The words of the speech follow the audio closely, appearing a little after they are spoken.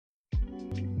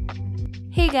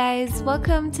Hey guys,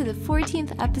 welcome to the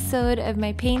 14th episode of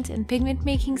my paint and pigment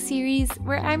making series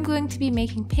where I'm going to be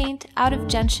making paint out of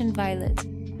Gentian violet.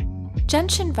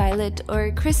 Gentian violet,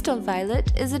 or crystal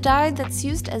violet, is a dye that's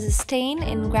used as a stain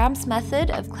in Graham's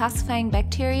method of classifying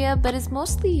bacteria but is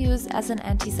mostly used as an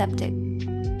antiseptic.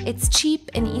 It's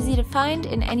cheap and easy to find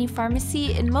in any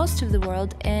pharmacy in most of the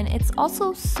world, and it's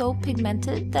also so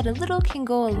pigmented that a little can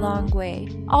go a long way.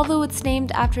 Although it's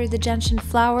named after the gentian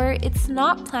flower, it's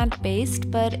not plant-based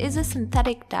but is a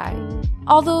synthetic dye.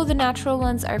 Although the natural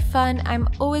ones are fun, I'm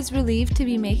always relieved to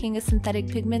be making a synthetic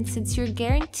pigment since you're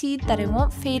guaranteed that it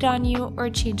won't fade on you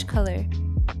or change color.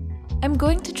 I'm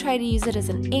going to try to use it as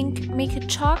an ink, make a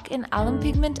chalk and alum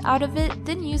pigment out of it,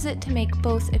 then use it to make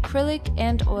both acrylic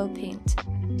and oil paint.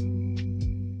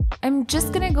 I'm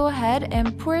just gonna go ahead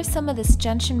and pour some of this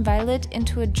gentian violet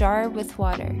into a jar with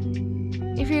water.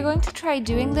 If you're going to try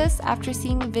doing this after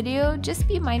seeing the video, just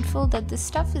be mindful that this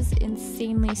stuff is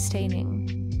insanely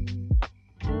staining.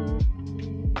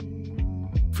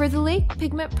 For the lake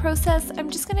pigment process, I'm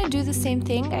just gonna do the same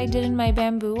thing I did in my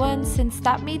bamboo one since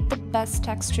that made the best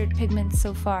textured pigment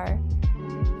so far.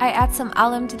 I add some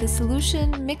alum to the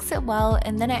solution, mix it well,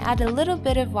 and then I add a little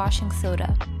bit of washing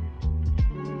soda.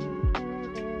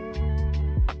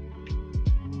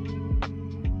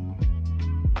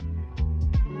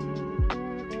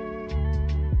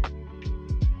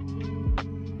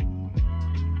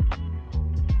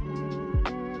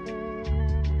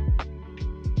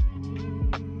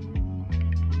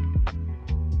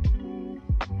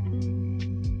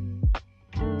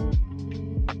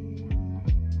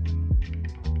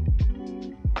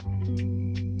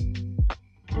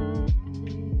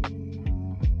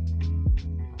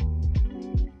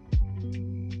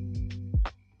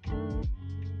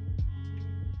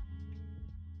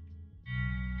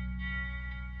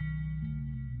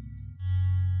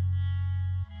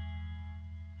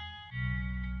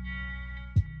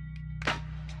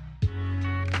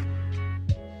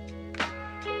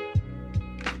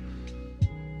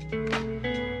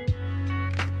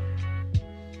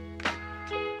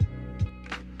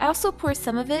 I also pour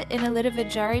some of it in a lid of a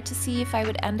jar to see if I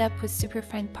would end up with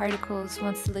superfine particles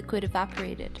once the liquid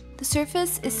evaporated. The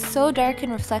surface is so dark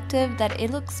and reflective that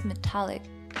it looks metallic.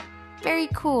 Very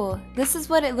cool. This is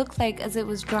what it looked like as it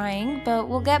was drying, but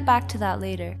we'll get back to that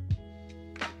later.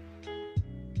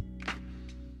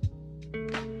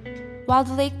 While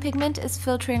the lake pigment is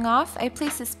filtering off, I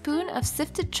place a spoon of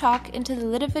sifted chalk into the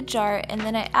lid of a jar and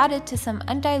then I add it to some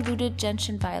undiluted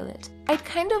gentian violet. I'd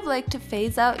kind of like to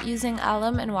phase out using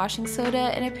alum and washing soda,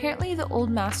 and apparently the old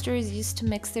masters used to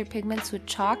mix their pigments with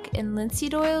chalk and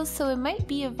linseed oil, so it might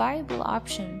be a viable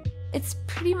option. It's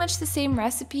pretty much the same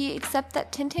recipe except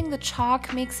that tinting the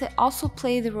chalk makes it also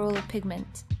play the role of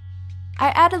pigment.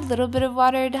 I add a little bit of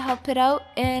water to help it out,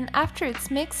 and after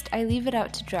it's mixed, I leave it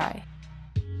out to dry.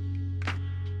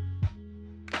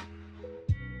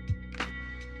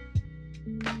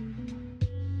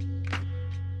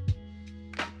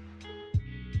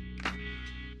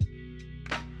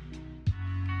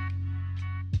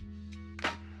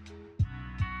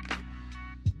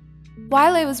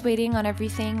 While I was waiting on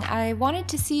everything, I wanted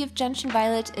to see if gentian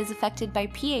violet is affected by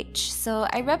pH, so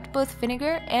I rubbed both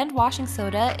vinegar and washing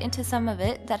soda into some of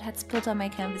it that had spilled on my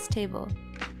canvas table.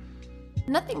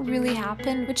 Nothing really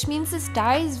happened, which means this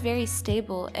dye is very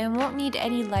stable and won't need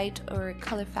any light or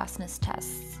color fastness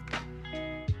tests.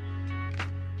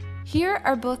 Here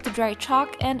are both the dry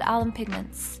chalk and alum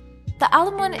pigments. The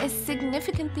alum one is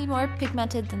significantly more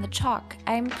pigmented than the chalk.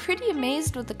 I'm pretty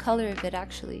amazed with the color of it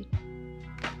actually.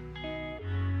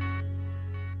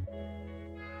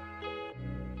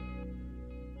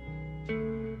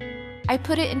 I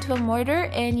put it into a mortar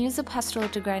and use a pestle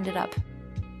to grind it up.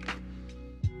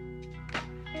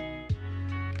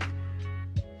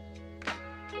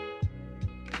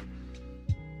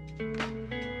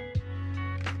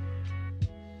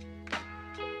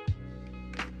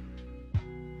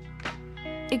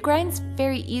 It grinds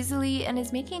very easily and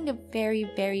is making a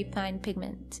very fine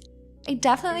pigment. I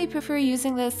definitely prefer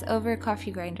using this over a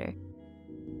coffee grinder.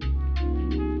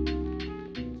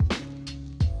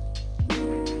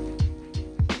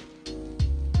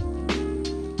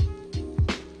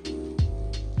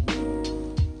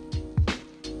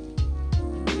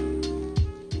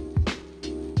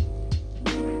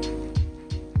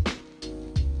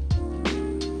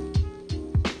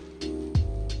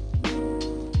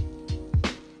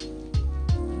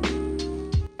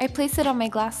 I place it on my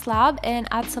glass slab and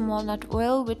add some walnut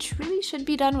oil, which really should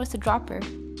be done with a dropper.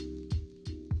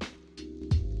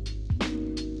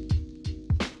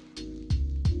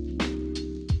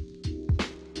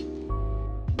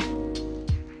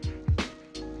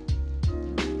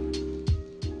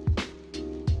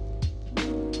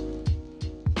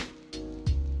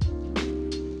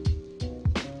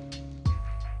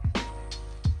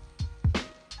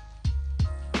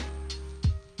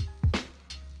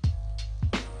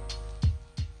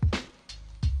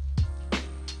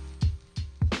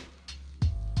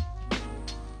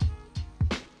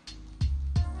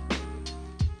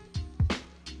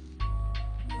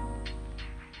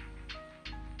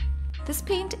 This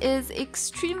paint is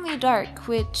extremely dark,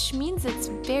 which means it's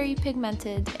very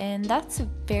pigmented, and that's a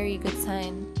very good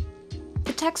sign.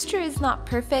 The texture is not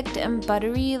perfect and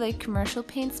buttery like commercial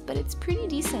paints, but it's pretty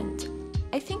decent.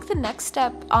 I think the next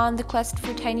step on the quest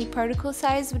for tiny particle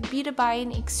size would be to buy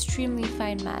an extremely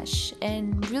fine mesh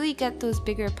and really get those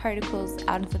bigger particles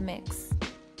out of the mix.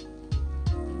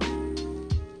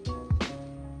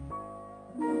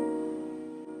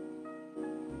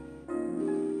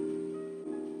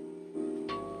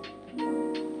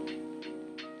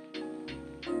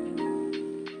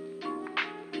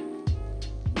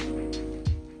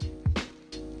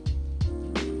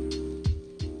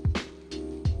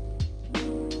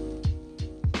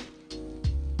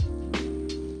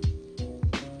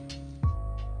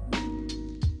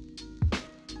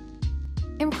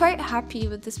 I'm quite happy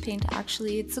with this paint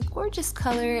actually. It's a gorgeous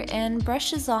color and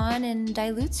brushes on and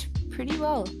dilutes pretty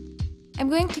well. I'm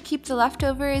going to keep the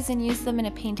leftovers and use them in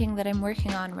a painting that I'm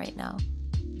working on right now.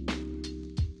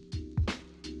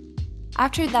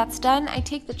 After that's done, I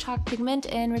take the chalk pigment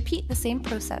and repeat the same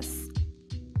process.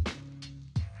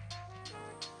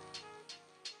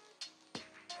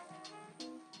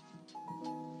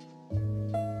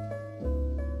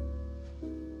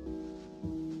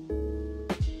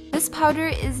 This powder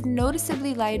is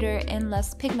noticeably lighter and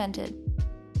less pigmented.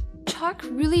 Chalk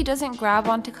really doesn't grab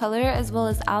onto color as well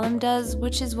as alum does,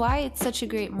 which is why it's such a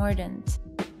great mordant.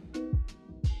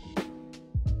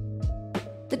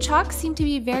 The chalk seemed to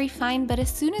be very fine, but as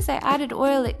soon as I added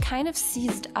oil, it kind of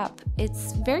seized up.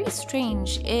 It's very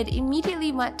strange. It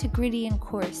immediately went to gritty and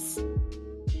coarse.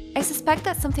 I suspect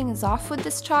that something is off with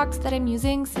this chalk that I'm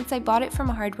using since I bought it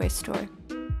from a hardware store.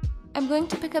 I'm going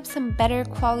to pick up some better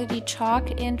quality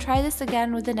chalk and try this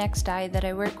again with the next dye that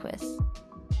I work with.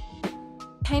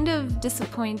 Kind of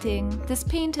disappointing. This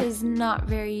paint is not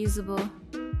very usable.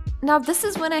 Now this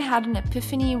is when I had an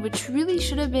epiphany, which really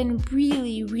should have been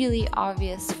really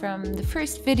obvious from the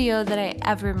first video that I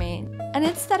ever made. And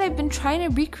it's that I've been trying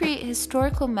to recreate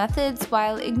historical methods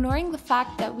while ignoring the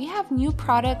fact that we have new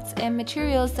products and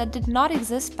materials that did not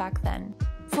exist back then.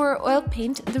 For oil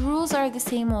paint, the rules are the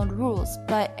same old rules,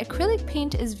 but acrylic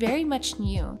paint is very much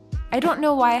new. I don't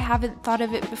know why I haven't thought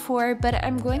of it before, but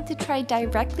I'm going to try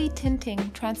directly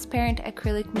tinting transparent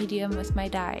acrylic medium with my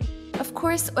dye. Of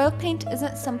course, oil paint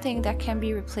isn't something that can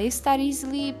be replaced that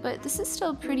easily, but this is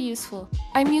still pretty useful.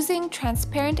 I'm using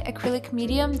transparent acrylic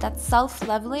medium that's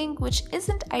self-leveling, which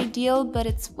isn't ideal, but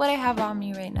it's what I have on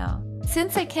me right now.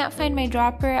 Since I can't find my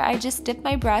dropper, I just dip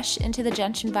my brush into the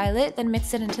Gentian violet, then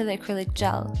mix it into the acrylic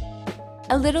gel.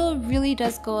 A little really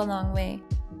does go a long way.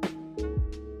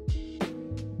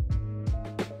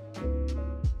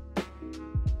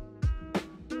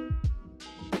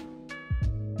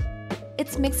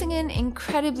 It's mixing in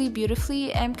incredibly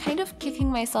beautifully. I'm kind of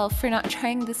kicking myself for not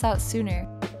trying this out sooner.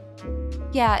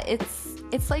 Yeah,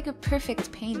 it's like a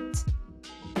perfect paint.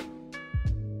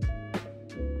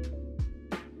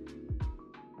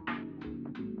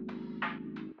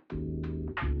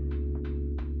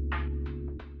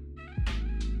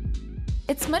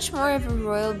 It's much more of a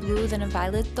royal blue than a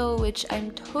violet though, which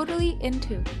I'm totally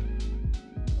into.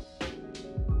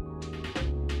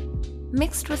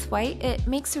 Mixed with white, it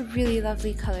makes a really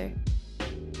lovely color.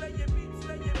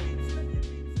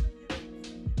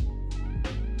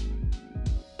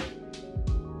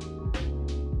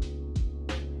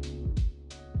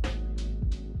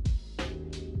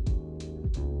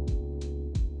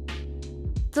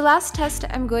 The last test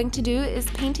I'm going to do is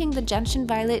painting the Gentian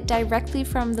violet directly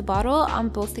from the bottle on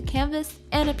both the canvas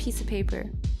and a piece of paper.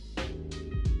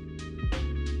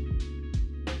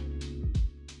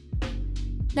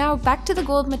 Now back to the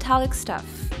gold metallic stuff.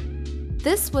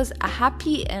 This was a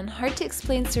happy and hard to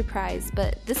explain surprise,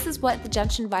 but this is what the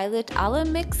Gentian violet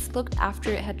alum mix looked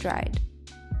after it had dried.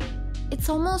 It's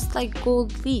almost like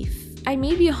gold leaf. I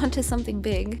may be onto something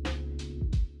big.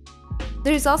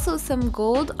 There's also some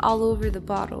gold all over the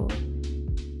bottle.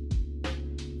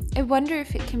 I wonder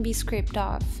if it can be scraped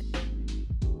off.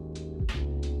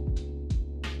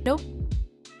 Nope.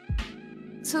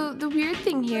 So the weird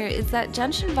thing here is that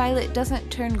Gentian violet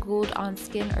doesn't turn gold on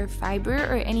skin or fiber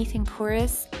or anything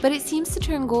porous, but it seems to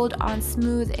turn gold on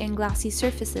smooth and glassy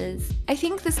surfaces. I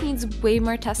think this needs way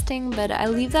more testing, but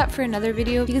I'll leave that for another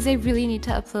video because I really need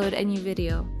to upload a new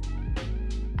video.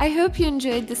 I hope you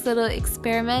enjoyed this little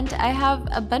experiment. I have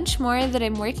a bunch more that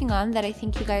I'm working on that I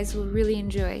think you guys will really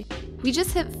enjoy. We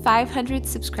just hit 500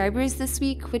 subscribers this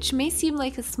week, which may seem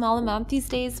like a small amount these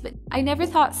days, but I never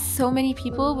thought so many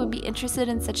people would be interested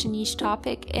in such a niche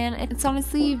topic, and it's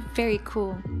honestly very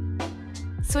cool.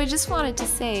 So I just wanted to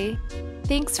say,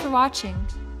 thanks for watching.